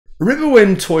Remember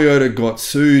when Toyota got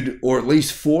sued, or at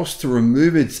least forced to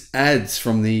remove its ads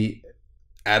from the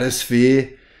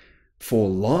atmosphere for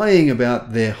lying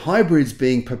about their hybrids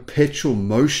being perpetual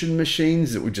motion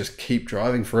machines that would just keep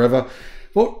driving forever?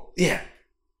 Well, yeah,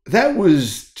 that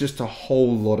was just a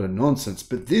whole lot of nonsense.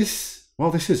 But this, well,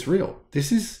 this is real.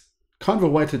 This is kind of a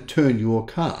way to turn your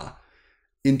car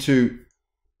into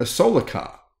a solar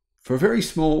car for a very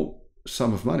small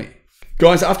sum of money.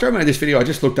 Guys, after I made this video, I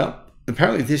just looked up.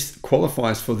 Apparently this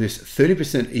qualifies for this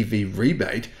 30% EV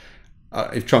rebate.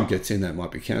 If Trump gets in, that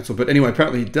might be cancelled. But anyway,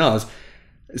 apparently it does.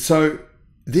 So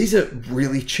these are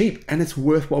really cheap and it's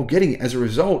worthwhile getting. As a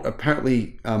result,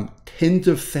 apparently tens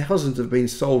of thousands have been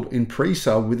sold in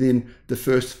pre-sale within the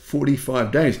first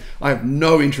 45 days. I have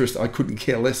no interest. I couldn't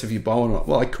care less if you buy one or not.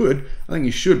 Well, I could. I think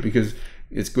you should because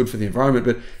it's good for the environment.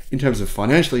 But in terms of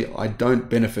financially, I don't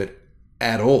benefit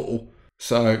at all.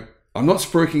 So I'm not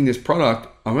spruiking this product.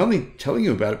 I'm only telling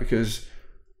you about it because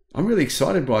I'm really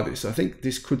excited by this. I think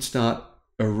this could start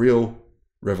a real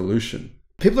revolution.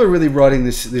 People are really writing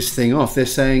this thing off. They're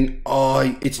saying,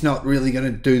 oh, it's not really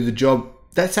going to do the job.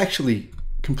 That's actually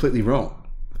completely wrong.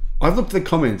 I've looked at the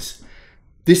comments.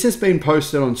 This has been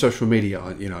posted on social media,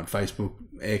 on Facebook,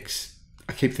 X.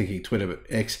 I keep thinking Twitter, but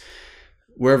X,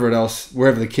 wherever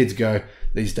the kids go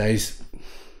these days.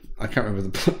 I can't remember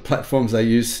the platforms they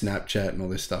use, Snapchat and all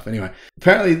this stuff. Anyway,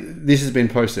 apparently this has been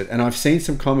posted and I've seen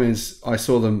some comments. I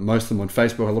saw them, most of them on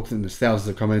Facebook. I looked at them, there's thousands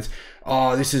of comments.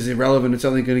 Oh, this is irrelevant. It's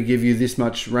only going to give you this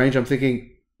much range. I'm thinking,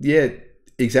 yeah,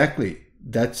 exactly.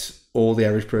 That's all the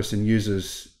average person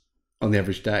uses on the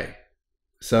average day.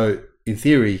 So in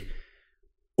theory,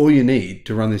 all you need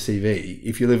to run this EV,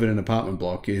 if you live in an apartment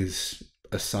block, is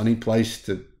a sunny place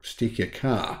to stick your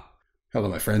car. Hello,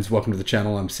 my friends. Welcome to the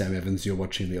channel. I'm Sam Evans. You're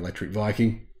watching the Electric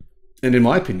Viking. And in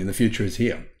my opinion, the future is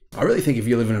here. I really think if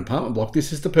you live in an apartment block,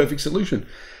 this is the perfect solution.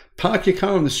 Park your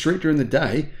car on the street during the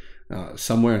day,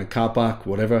 somewhere in a car park,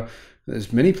 whatever.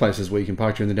 There's many places where you can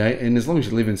park during the day. And as long as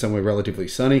you live in somewhere relatively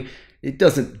sunny, it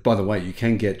doesn't, by the way, you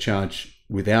can get charged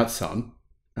without sun.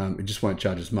 It just won't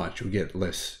charge as much. You'll get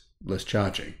less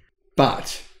charging.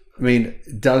 But I mean,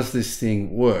 does this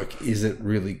thing work? Is it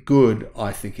really good?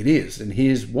 I think it is. And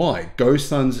here's why.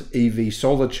 GoSun's EV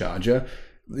solar charger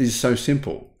is so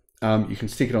simple. You can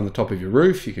stick it on the top of your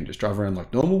roof. You can just drive around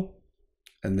like normal.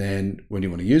 And then when you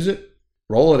want to use it,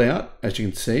 roll it out. As you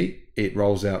can see, it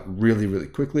rolls out really, really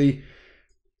quickly,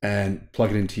 and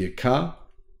plug it into your car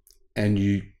and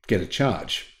you get a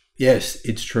charge. Yes,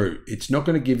 it's true. It's not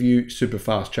going to give you super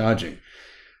fast charging.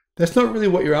 That's not really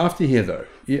what you're after here, though.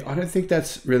 I don't think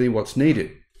that's really what's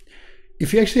needed.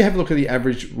 If you actually have a look at the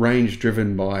average range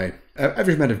driven by,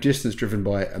 average amount of distance driven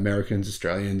by Americans,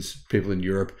 Australians, people in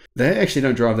Europe, they actually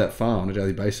don't drive that far on a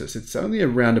daily basis. It's only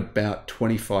around about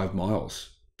 25 miles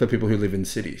for people who live in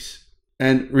cities.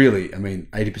 And really, I mean,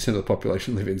 80% of the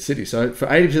population live in cities. So for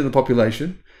 80% of the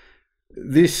population,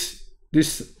 this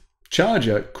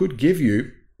charger could give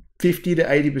you 50 to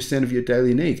 80% of your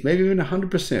daily needs, maybe even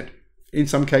 100%. In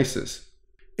some cases.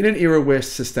 In an era where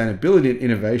sustainability and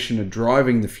innovation are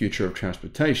driving the future of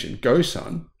transportation,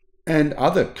 GoSun and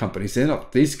other companies,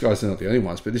 these guys are not the only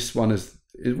ones, but this one is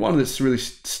one that's really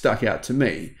stuck out to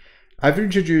me. I've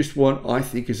introduced what I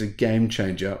think is a game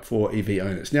changer for EV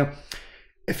owners. Now,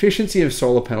 efficiency of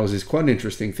solar panels is quite an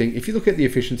interesting thing. If you look at the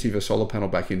efficiency of a solar panel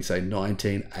back in, say,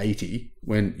 1980,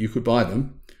 when you could buy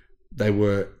them, they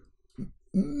were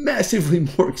massively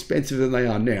more expensive than they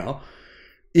are now.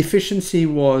 Efficiency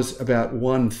was about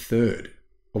 1/3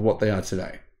 of what they are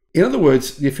today. In other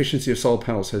words, the efficiency of solar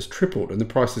panels has tripled and the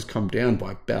price has come down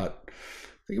by about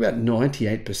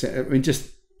 98%. I mean, just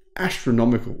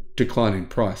astronomical decline in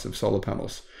price of solar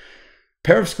panels.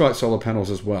 Perovskite solar panels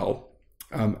as well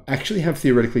actually have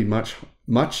theoretically a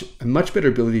much better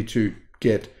ability to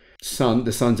get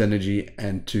the sun's energy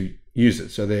and to use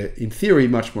it. So they're in theory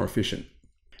much more efficient.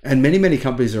 And many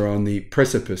companies are on the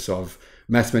precipice of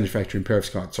mass manufacturing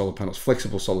perovskite solar panels,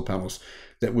 flexible solar panels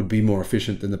that would be more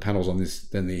efficient than the panels on this,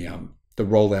 than the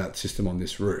rollout system on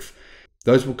this roof.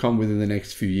 Those will come within the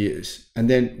next few years. And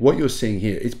then what you're seeing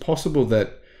here, it's possible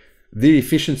that the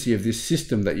efficiency of this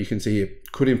system that you can see here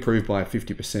could improve by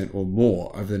 50% or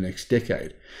more over the next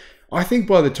decade. I think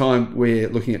by the time we're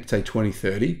looking at, say,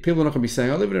 2030, people are not going to be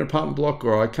saying, I live in an apartment block,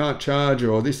 or I can't charge,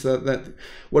 or this, that,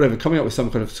 whatever, coming up with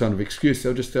some kind of excuse.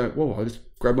 They'll just go, well, I'll just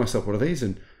grab myself one of these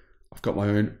and I've got my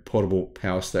own portable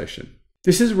power station.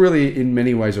 This is really, in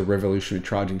many ways, a revolutionary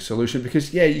charging solution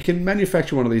because, yeah, you can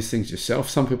manufacture one of these things yourself.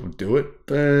 Some people do it,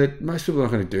 but most people are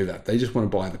not going to do that. They just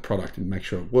want to buy the product and make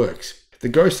sure it works. The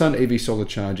GoSun EV solar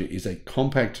charger is a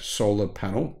compact solar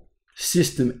panel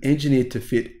system engineered to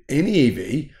fit any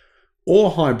EV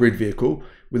or hybrid vehicle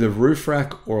with a roof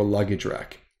rack or a luggage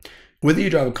rack. Whether you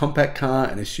drive a compact car,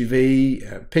 an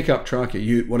SUV, a pickup truck, a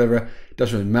ute, whatever, it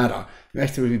doesn't really matter.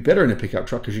 Actually, it would be better in a pickup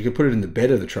truck because you can put it in the bed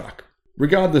of the truck.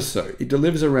 Regardless though, it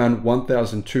delivers around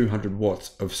 1,200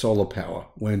 watts of solar power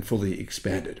when fully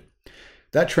expanded.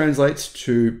 That translates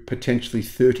to potentially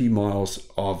 30 miles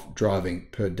of driving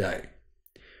per day.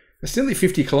 That's nearly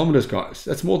 50 kilometers, guys.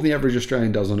 That's more than the average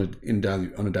Australian does on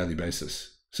a daily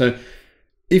basis. So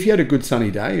if you had a good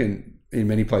sunny day, and in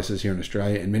many places here in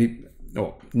Australia, and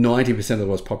 90% of the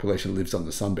world's population lives on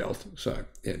the sun belt, so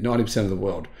yeah, 90% of the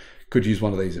world could use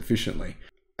one of these efficiently.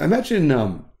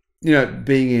 Imagine,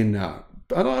 being in, I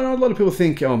know a lot of people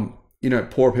think,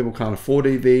 poor people can't afford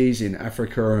EVs in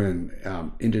Africa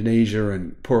and Indonesia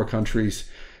and poorer countries.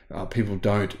 People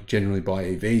don't generally buy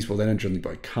EVs. Well, they don't generally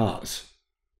buy cars.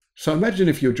 So imagine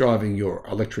if you're driving your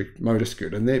electric motor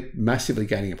scooter, and they're massively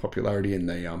gaining in popularity in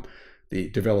the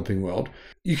developing world.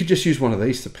 You could just use one of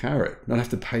these to power it, not have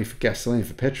to pay for gasoline,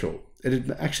 for petrol.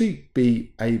 It'd actually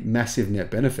be a massive net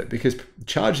benefit because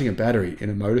charging a battery in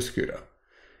a motor scooter,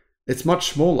 it's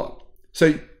much smaller.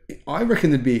 So I reckon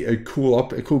there'd be a cool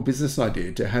business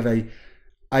idea to have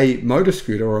a motor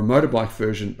scooter or a motorbike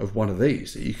version of one of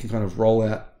these that you can kind of roll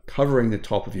out covering the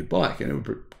top of your bike, and it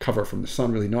would cover it from the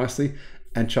sun really nicely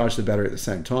and charge the battery at the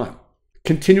same time.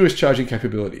 Continuous charging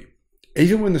capability.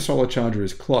 Even when the solar charger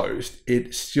is closed,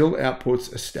 it still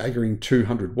outputs a staggering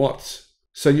 200 watts.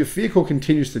 So your vehicle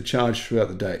continues to charge throughout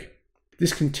the day.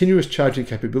 This continuous charging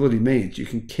capability means you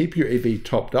can keep your EV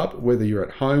topped up whether you're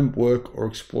at home, work, or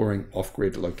exploring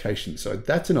off-grid locations. So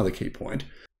that's another key point.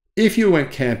 If you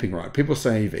went camping, right, people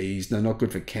say EVs, they're not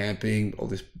good for camping, all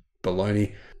this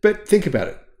baloney. But think about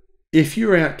it. If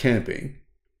you're out camping,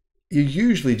 you're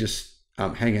usually just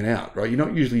hanging out, right? You're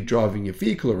not usually driving your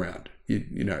vehicle around.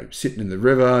 Sitting in the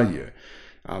river, you're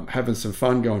having some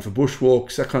fun, going for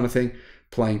bushwalks, that kind of thing,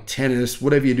 playing tennis,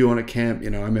 whatever you do on a camp. I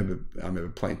remember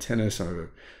playing tennis, I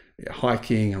remember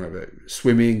hiking, I remember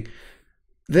swimming.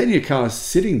 Then your car's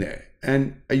sitting there,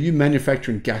 and are you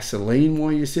manufacturing gasoline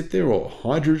while you sit there, or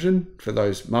hydrogen for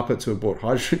those muppets who have bought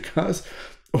hydrogen cars,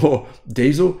 or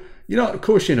diesel? Of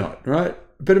course you're not, right?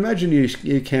 But imagine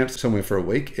you camp somewhere for a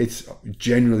week. It's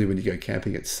generally, when you go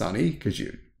camping, it's sunny because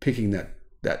you're picking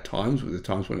that times with the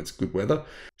times when it's good weather.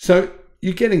 So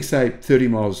you're getting, say, 30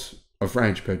 miles of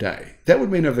range per day. That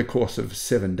would mean over the course of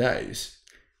 7 days,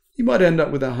 you might end up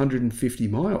with 150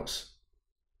 miles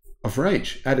of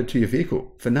range added to your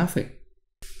vehicle for nothing.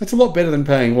 That's a lot better than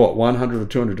paying, $100 or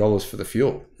 $200 for the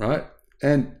fuel, right?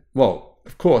 And, well,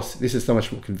 of course, this is so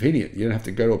much more convenient. You don't have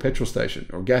to go to a petrol station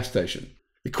or a gas station.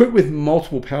 Equipped with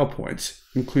multiple power points,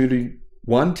 including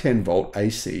one 10-volt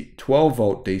AC,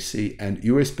 12-volt DC, and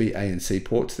USB A and C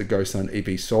ports, the GoSun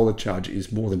EV solar charger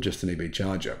is more than just an EV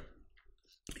charger.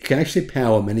 It can actually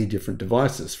power many different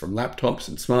devices, from laptops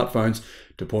and smartphones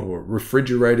to portable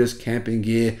refrigerators, camping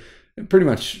gear, and pretty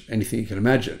much anything you can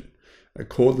imagine. A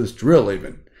cordless drill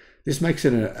even. This makes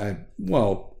it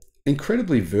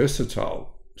incredibly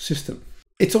versatile system.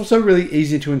 It's also really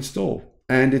easy to install,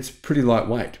 and it's pretty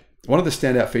lightweight. One of the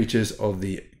standout features of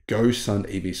the GoSun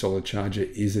EV solar charger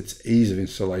is its ease of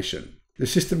installation. The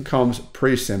system comes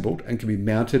pre-assembled and can be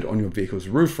mounted on your vehicle's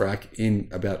roof rack in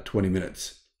about 20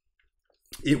 minutes.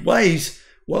 It weighs,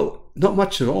 not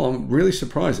much at all. I'm really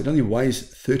surprised. It only weighs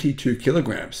 32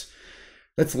 kilograms.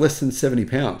 That's less than 70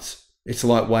 pounds. It's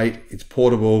lightweight, it's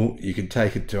portable. You can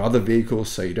take it to other vehicles,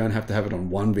 so you don't have to have it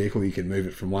on one vehicle. You can move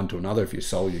it from one to another. If you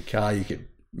sold your car, you could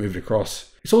move it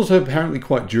across. It's also apparently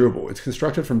quite durable. It's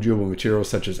constructed from durable materials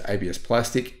such as ABS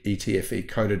plastic, ETFE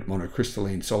coated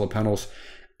monocrystalline solar panels,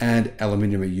 and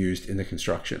aluminium are used in the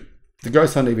construction. The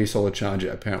GoSun EV solar charger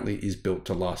apparently is built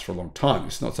to last for a long time.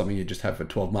 It's not something you just have for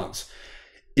 12 months.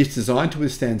 It's designed to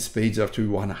withstand speeds up to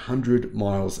 100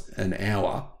 miles an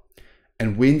hour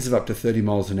and winds of up to 30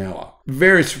 miles an hour.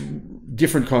 Various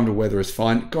different kind of weather is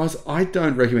fine. Guys, I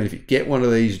don't recommend, if you get one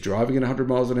of these driving at 100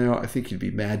 miles an hour, I think you'd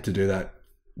be mad to do that.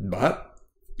 But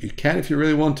you can if you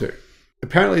really want to.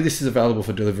 Apparently this is available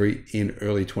for delivery in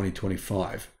early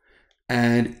 2025.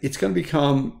 And it's going to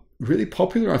become really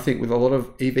popular, I think, with a lot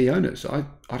of EV owners. I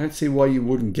don't see why you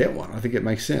wouldn't get one. I think it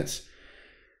makes sense.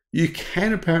 You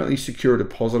can apparently secure a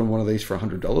deposit on one of these for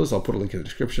 $100. I'll put a link in the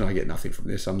description. I get nothing from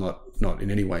this. I'm not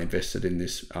in any way invested in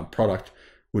this product.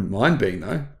 Wouldn't mind being,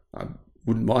 though. I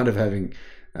wouldn't mind of having,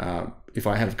 if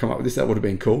I had come up with this, that would have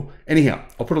been cool. Anyhow,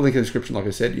 I'll put a link in the description. Like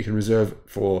I said, you can reserve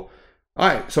for,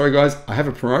 sorry guys, I have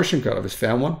a promotion code. I just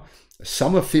found one.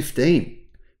 Summer 15.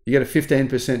 You get a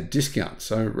 15% discount.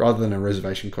 So rather than a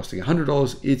reservation costing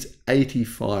 $100, it's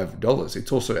 $85.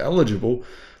 It's also eligible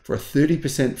for a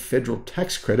 30% federal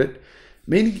tax credit,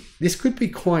 meaning this could be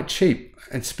quite cheap.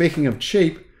 And speaking of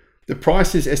cheap, the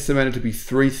price is estimated to be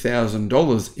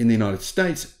 $3,000 in the United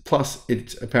States, plus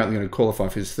it's apparently going to qualify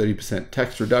for this 30%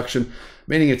 tax reduction,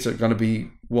 meaning it's going to be,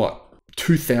 what,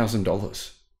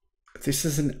 $2,000. This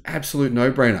is an absolute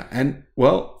no-brainer. And,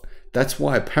 well, that's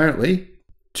why apparently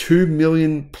 2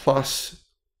 million plus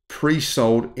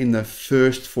pre-sold in the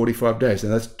first 45 days. Now,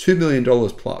 that's $2 million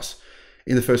plus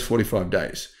in the first 45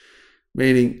 days,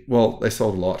 meaning, well, they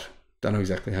sold a lot. Don't know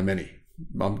exactly how many.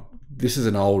 This is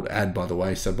an old ad, by the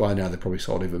way, so by now they've probably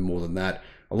sold even more than that.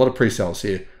 A lot of pre-sales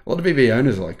here. A lot of EV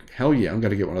owners are like, hell yeah, I'm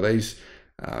going to get one of these.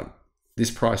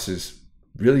 This price is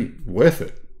really worth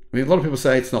it. I mean, a lot of people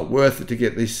say it's not worth it to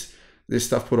get this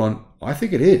stuff put on. I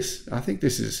think it is. I think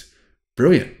this is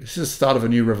brilliant. This is the start of a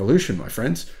new revolution, my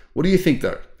friends. What do you think,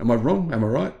 though? Am I wrong? Am I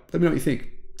right? Let me know what you think.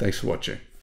 Thanks for watching.